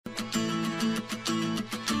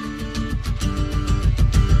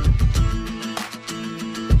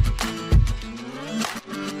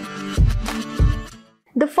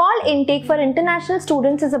fall intake for international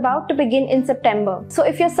students is about to begin in September. So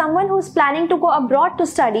if you're someone who's planning to go abroad to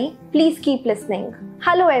study, please keep listening.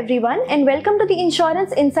 Hello everyone and welcome to the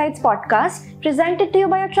Insurance Insights podcast presented to you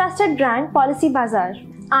by your trusted brand Policy Bazaar.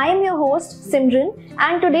 I am your host Simran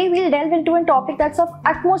and today we'll delve into a topic that's of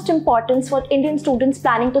utmost importance for Indian students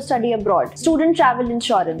planning to study abroad, student travel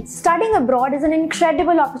insurance. Studying abroad is an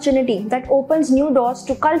incredible opportunity that opens new doors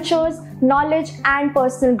to cultures, knowledge and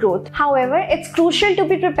personal growth. However, it's crucial to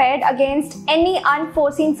be prepared against any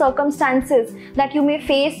unforeseen circumstances that you may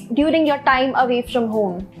face during your time away from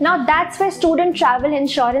home. Now that's where student travel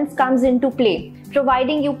insurance comes into play,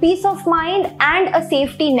 providing you peace of mind and a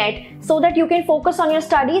safety net so that you can focus on your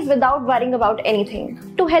studies without worrying about anything.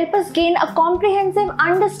 To help us gain a comprehensive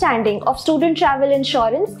understanding of student travel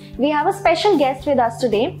insurance, we have a special guest with us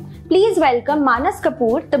today. Please welcome Manas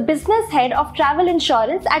Kapoor, the Business Head of Travel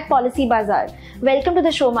Insurance at Policy Bazaar. Welcome to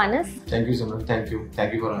the show, Manas. Thank you, Simran. Thank you.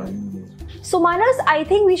 Thank you for having me. So Manas, I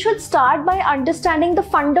think we should start by understanding the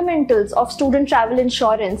fundamentals of student travel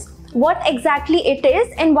insurance. What exactly it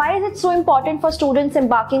is and why is it so important for students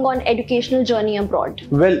embarking on educational journey abroad?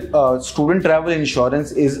 Well, student travel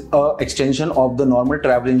insurance is an extension of the normal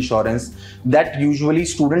travel insurance that usually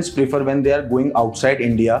students prefer when they are going outside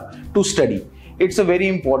India to study. It's a very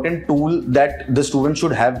important tool that the student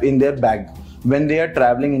should have in their bag when they are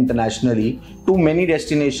traveling internationally to many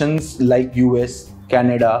destinations like US,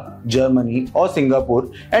 Canada, Germany or Singapore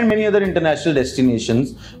and many other international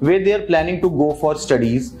destinations where they are planning to go for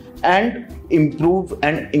studies and improve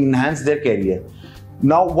and enhance their career.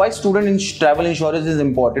 Now, why student travel insurance is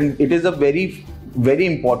important? It is a very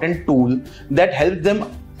important tool that helps them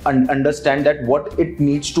understand that what it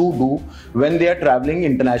needs to do when they are traveling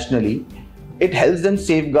internationally. It helps them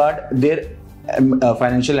safeguard their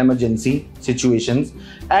financial emergency situations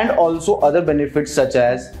and also other benefits such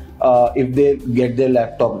as if they get their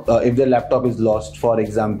laptop, if their laptop is lost, for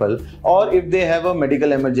example, or if they have a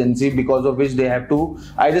medical emergency because of which they have to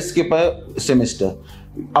either skip a semester.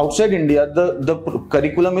 Outside India, the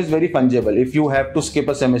curriculum is very fungible. If you have to skip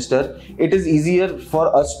a semester, it is easier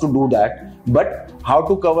for us to do that. But how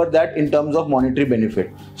to cover that in terms of monetary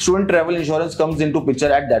benefit? Student travel insurance comes into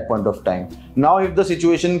picture at that point of time. Now, if the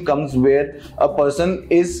situation comes where a person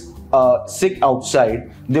is sick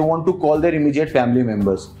outside, they want to call their immediate family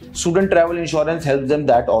members. Student travel insurance helps them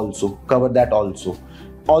cover that also.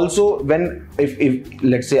 Also, if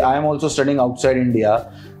let's say I am also studying outside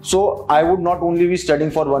India, so I would not only be studying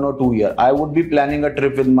for 1 or 2 years, I would be planning a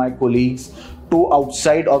trip with my colleagues to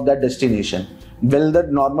outside of that destination. Will the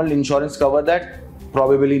normal insurance cover that?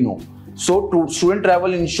 Probably no. So student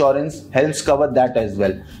travel insurance helps cover that as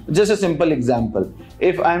well. Just a simple example.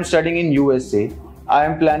 If I am studying in USA, I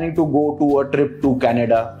am planning to go to a trip to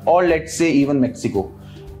Canada or let's say even Mexico.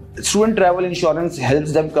 Student travel insurance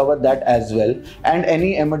helps them cover that as well, and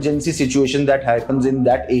any emergency situation that happens in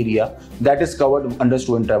that area, that is covered under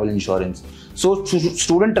student travel insurance. So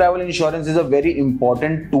student travel insurance is a very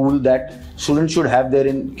important tool that students should have there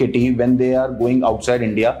in kitty when they are going outside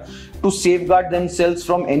India to safeguard themselves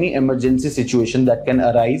from any emergency situation that can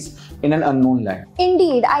arise in an unknown land.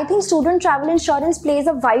 Indeed, I think student travel insurance plays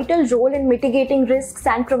a vital role in mitigating risks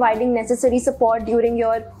and providing necessary support during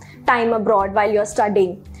your time abroad while you're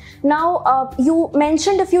studying. Now, you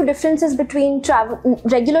mentioned a few differences between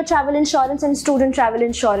regular travel insurance and student travel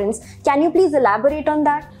insurance. Can you please elaborate on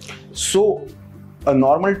that? So, a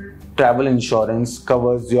normal travel insurance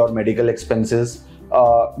covers your medical expenses,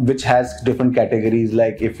 which has different categories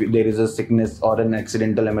like if there is a sickness or an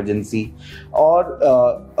accidental emergency or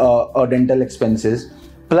dental expenses.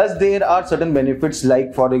 Plus, there are certain benefits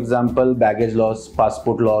like, for example, baggage loss,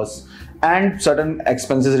 passport loss, and certain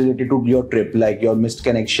expenses related to your trip, like your missed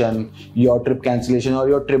connection, your trip cancellation, or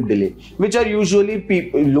your trip delay, which are usually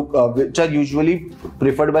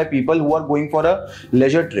preferred by people who are going for a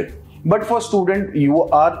leisure trip. But for student, you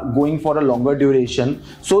are going for a longer duration,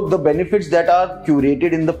 so the benefits that are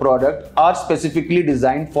curated in the product are specifically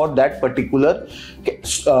designed for that particular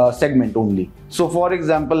segment only. So, for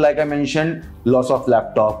example, like I mentioned, loss of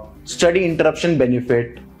laptop, study interruption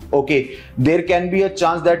benefit. Okay, there can be a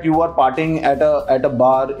chance that you are partying at a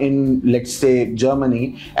bar in, let's say,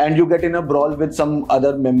 Germany, and you get in a brawl with some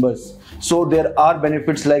other members. So there are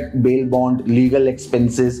benefits like bail bond, legal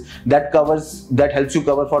expenses that helps you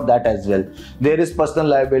cover for that as well. There is personal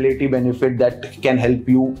liability benefit that can help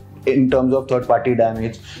you in terms of third party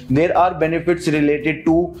damage. There are benefits related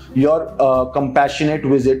to your compassionate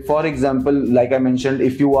visit. For example, like I mentioned,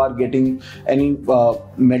 if you are getting any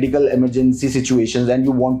medical emergency situations and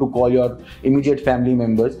you want to call your immediate family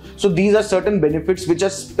members, so these are certain benefits which are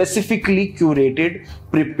specifically curated,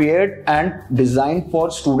 prepared and designed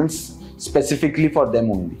for students, specifically for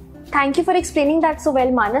them only. Thank you for explaining that so well,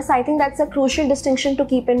 Manas. I think that's a crucial distinction to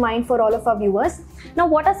keep in mind for all of our viewers. Now,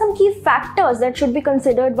 what are some key factors that should be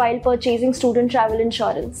considered while purchasing student travel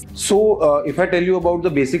insurance? So, if I tell you about the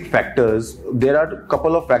basic factors, there are a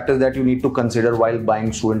couple of factors that you need to consider while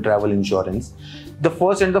buying student travel insurance. The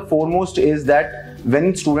first and the foremost is that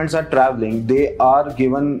when students are traveling, they are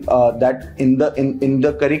given that in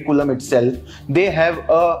the curriculum itself, they have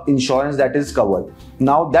a insurance that is covered.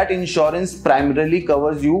 Now that insurance primarily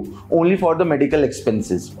covers you only for the medical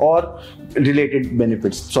expenses or related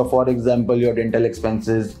benefits. So for example, your dental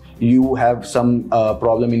expenses, you have some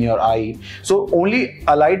problem in your eye. So only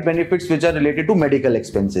allied benefits which are related to medical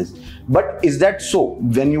expenses. But is that so?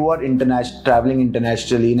 When you are traveling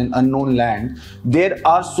internationally in an unknown land, there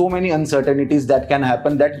are so many uncertainties that can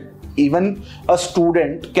happen that even a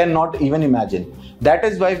student cannot even imagine. That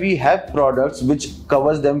is why we have products which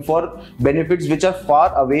covers them for benefits which are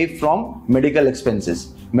far away from medical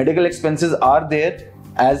expenses. Medical expenses are there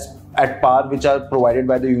as at par, which are provided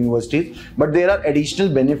by the universities, but there are additional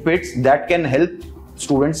benefits that can help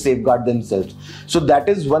students safeguard themselves. So that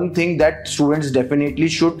is one thing that students definitely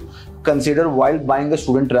should consider while buying a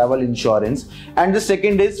student travel insurance. And the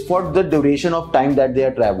second is for the duration of time that they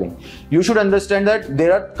are traveling. You should understand that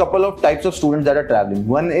there are a couple of types of students that are traveling.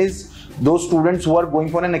 One is those students who are going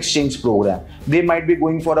for an exchange program. They might be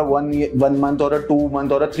going for a 1 month or a 2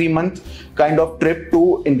 month or a 3 month kind of trip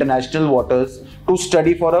to international waters to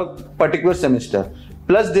study for a particular semester.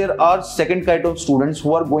 Plus there are second kind of students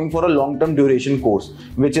who are going for a long-term duration course,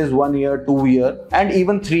 which is 1 year, 2 year and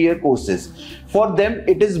even 3-year courses. For them,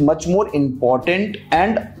 it is much more important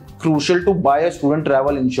and crucial to buy a student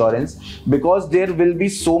travel insurance because there will be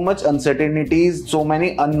so much uncertainties, so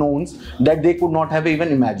many unknowns that they could not have even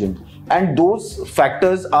imagined. And those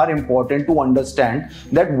factors are important to understand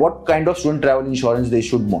that what kind of student travel insurance they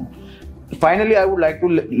should want. Finally, I would like to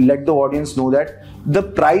let the audience know that the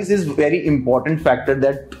price is very important factor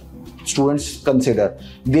that students consider.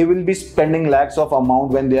 They will be spending lakhs of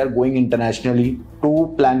amount when they are going internationally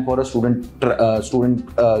to plan for a student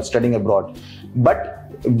studying abroad. But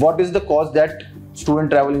what is the cost that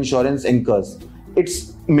student travel insurance incurs?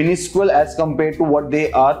 It's minuscule as compared to what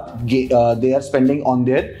they are spending on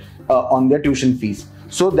their tuition fees.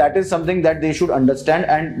 So that is something that they should understand,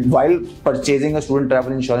 and while purchasing a student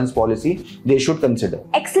travel insurance policy, they should consider.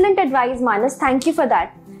 Excellent advice, Manas. Thank you for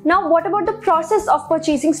that. Now, what about the process of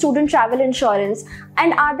purchasing student travel insurance?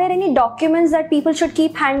 And are there any documents that people should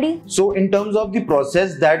keep handy? So in terms of the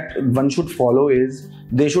process that one should follow is,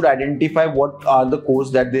 they should identify what are the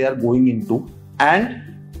course that they are going into and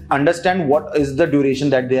understand what is the duration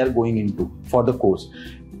that they are going into for the course.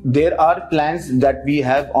 There are plans that we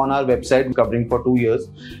have on our website covering for 2 years,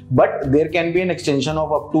 but there can be an extension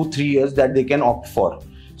of up to 3 years that they can opt for.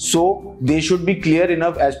 So they should be clear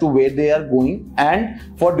enough as to where they are going and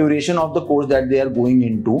for duration of the course that they are going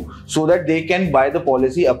into, so that they can buy the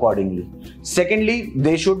policy accordingly. Secondly,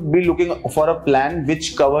 they should be looking for a plan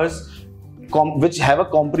which covers which have a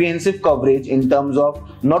comprehensive coverage in terms of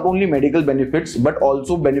not only medical benefits but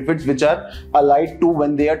also benefits which are allied to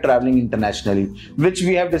when they are traveling internationally, which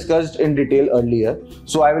we have discussed in detail earlier.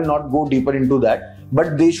 So I will not go deeper into that,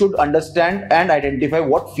 but they should understand and identify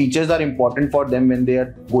what features are important for them when they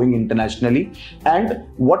are going internationally and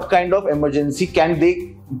what kind of emergency can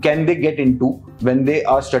they get into when they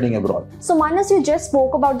are studying abroad. So Manas, you just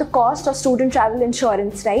spoke about the cost of student travel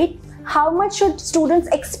insurance, right? How much should students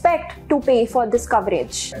expect to pay for this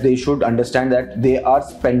coverage? They should understand that they are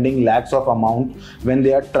spending lakhs of amount when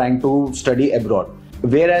they are trying to study abroad,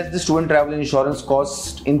 whereas the student travel insurance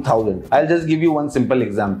costs in thousands. I'll just give you one simple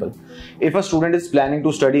example. If a student is planning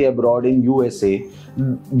to study abroad in USA,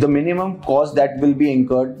 the minimum cost that will be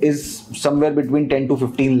incurred is somewhere between 10 to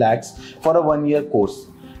 15 lakhs for a 1-year course.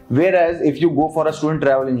 Whereas if you go for a student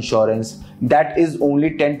travel insurance, that is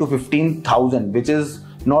only 10 to 15,000, which is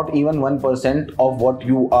not even 1% of what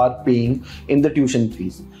you are paying in the tuition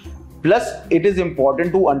fees. Plus, it is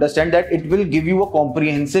important to understand that it will give you a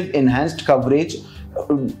comprehensive enhanced coverage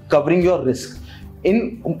covering your risk.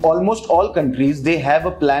 In almost all countries, they have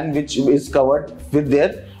a plan which is covered with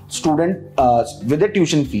their with their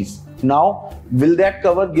tuition fees. Now, will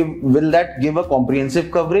that give a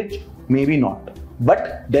comprehensive coverage? Maybe not.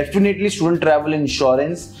 But definitely student travel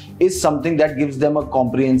insurance is something that gives them a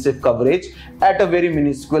comprehensive coverage at a very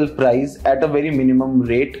minuscule price, at a very minimum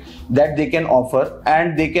rate that they can offer,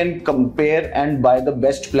 and they can compare and buy the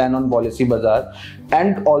best plan on Policy Bazaar,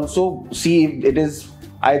 and also see if it is,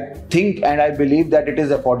 I think and I believe that it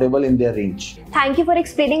is affordable in their range. Thank you for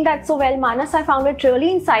explaining that so well, Manas. I found it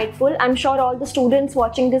really insightful. I'm sure all the students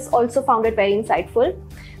watching this also found it very insightful.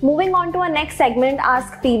 Moving on to our next segment,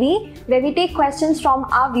 Ask PV, where we take questions from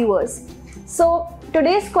our viewers. So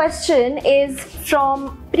today's question is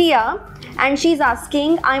from Priya, and she's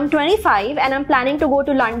asking, I'm 25 and I'm planning to go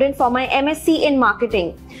to London for my MSc in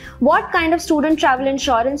marketing. What kind of student travel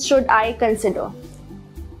insurance should I consider?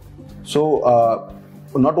 So,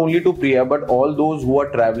 not only to Priya, but all those who are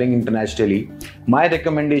traveling internationally, my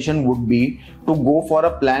recommendation would be to go for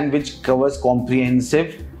a plan which covers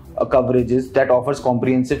comprehensive coverages, that offers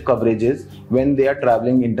comprehensive coverages when they are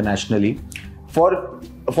traveling internationally. For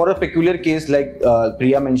a peculiar case like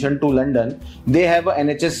Priya mentioned, to London, they have a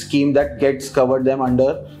NHS scheme that gets covered them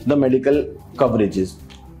under the medical coverages.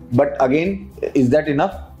 But again, is that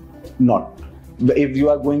enough? Not. If you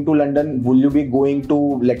are going to London, will you be going to,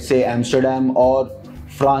 let's say, Amsterdam or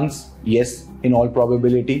France? Yes, in all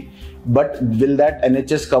probability. But will that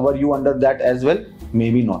NHS cover you under that as well?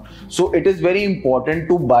 Maybe not. So it is very important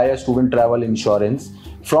to buy a student travel insurance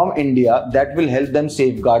from India that will help them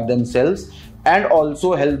safeguard themselves and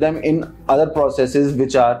also help them in other processes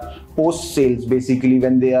which are post sales, basically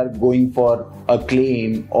when they are going for a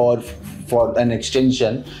claim or for an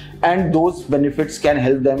extension, and those benefits can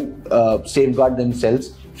help them safeguard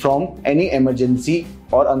themselves from any emergency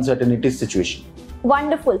or uncertainty situation.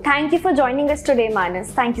 Wonderful. Thank you for joining us today,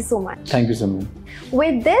 Manas. Thank you so much. Thank you, Simran.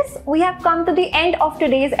 With this, we have come to the end of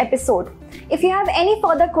today's episode. If you have any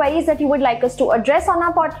further queries that you would like us to address on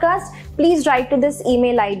our podcast, please write to this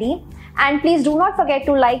email ID. And please do not forget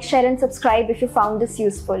to like, share and subscribe if you found this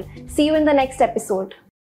useful. See you in the next episode.